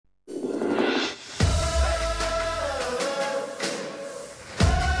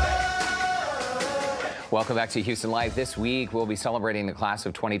Welcome back to Houston Live. This week, we'll be celebrating the class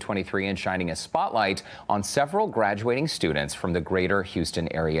of 2023 and shining a spotlight on several graduating students from the greater Houston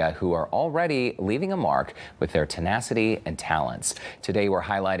area who are already leaving a mark with their tenacity and talents. Today, we're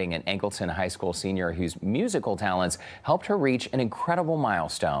highlighting an Angleton High School senior whose musical talents helped her reach an incredible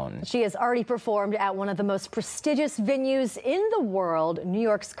milestone. She has already performed at one of the most prestigious venues in the world, New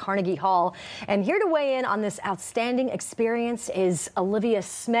York's Carnegie Hall. And here to weigh in on this outstanding experience is Olivia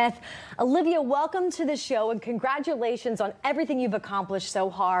Smith. Olivia, welcome to the show and congratulations on everything you've accomplished so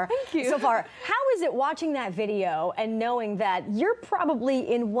far. Thank you. So far. How is it watching that video and knowing that you're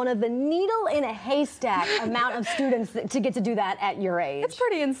probably in one of the needle in a haystack amount of students to get to do that at your age? It's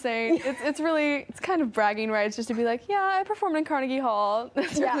pretty insane. It's kind of bragging rights just to be like, yeah, I performed in Carnegie Hall.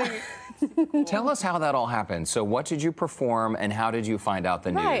 It's really cool. Tell us how that all happened. So what did you perform and how did you find out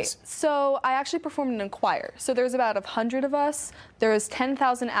the news? So I actually performed in a choir. So there's about 100 of us. There was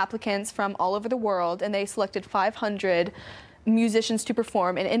 10,000 applicants from all over the world, and they selected 500 musicians to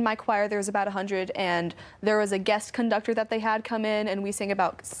perform. And in my choir, there was about 100, and there was a guest conductor that they had come in, and we sang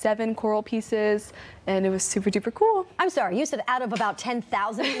about 7 choral pieces, and it was super duper cool. I'm sorry, you said out of about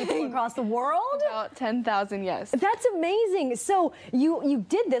 10,000 people across the world? About 10,000, yes. That's amazing. So you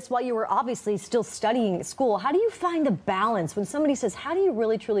did this while you were obviously still studying at school. How do you find the balance when somebody says, how do you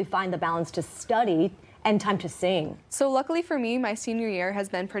really truly find the balance to study and time to sing? So luckily for me, my senior year has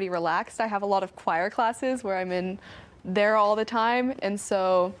been pretty relaxed. I have a lot of choir classes where I'm in there all the time, and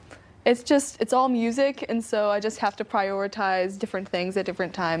so it's all music, and so I just have to prioritize different things at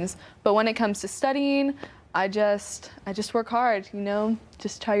different times. But when it comes to studying, I just work hard, you know,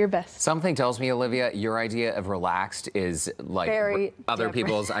 just try your best. Something tells me, Olivia, your idea of relaxed is like other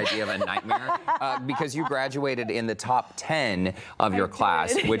people's idea of a nightmare because you graduated in the top 10 of your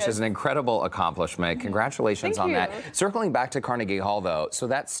class, which is an incredible accomplishment. Congratulations on that. Circling back to Carnegie Hall, though, so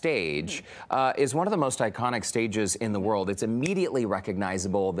that stage is one of the most iconic stages in the world. It's immediately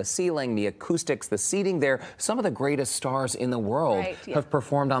recognizable. The ceiling, the acoustics, the seating there, some of the greatest stars in the world have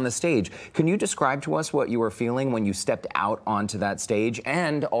performed on the stage. Can you describe to us what you were feeling when you stepped out onto that stage,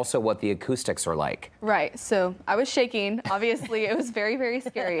 and also what the acoustics are like? Right, so I was shaking. Obviously, it was very, very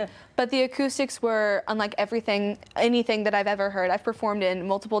scary. But the acoustics were unlike anything that I've ever heard. I've performed in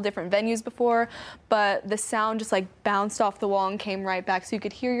multiple different venues before, but the sound just like bounced off the wall and came right back, so you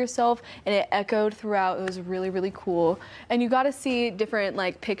could hear yourself, and it echoed throughout. It was really, really cool. And you got to see different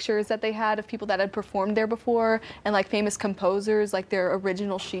like pictures that they had of people that had performed there before, and like famous composers, like their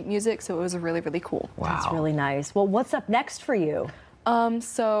original sheet music. So it was really, really cool. Wow. That's really nice. Well, what's up next for you?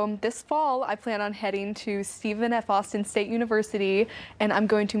 So this fall, I plan on heading to Stephen F. Austin State University, and I'm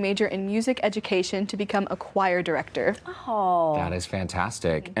going to major in music education to become a choir director. Oh. That is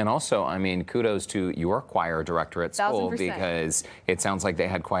fantastic. And also, I mean, kudos to your choir director at school 1000%. Because it sounds like they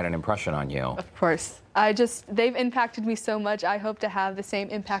had quite an impression on you. Of course. They've impacted me so much. I hope to have the same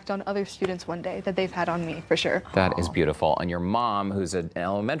impact on other students one day that they've had on me, for sure. That is beautiful. And your mom, who's an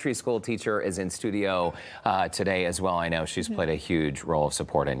elementary school teacher, is in studio today as well. I know she's played a huge role of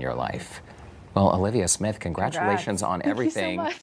support in your life. Well, Olivia Smith, congratulations on everything. Thank you so much.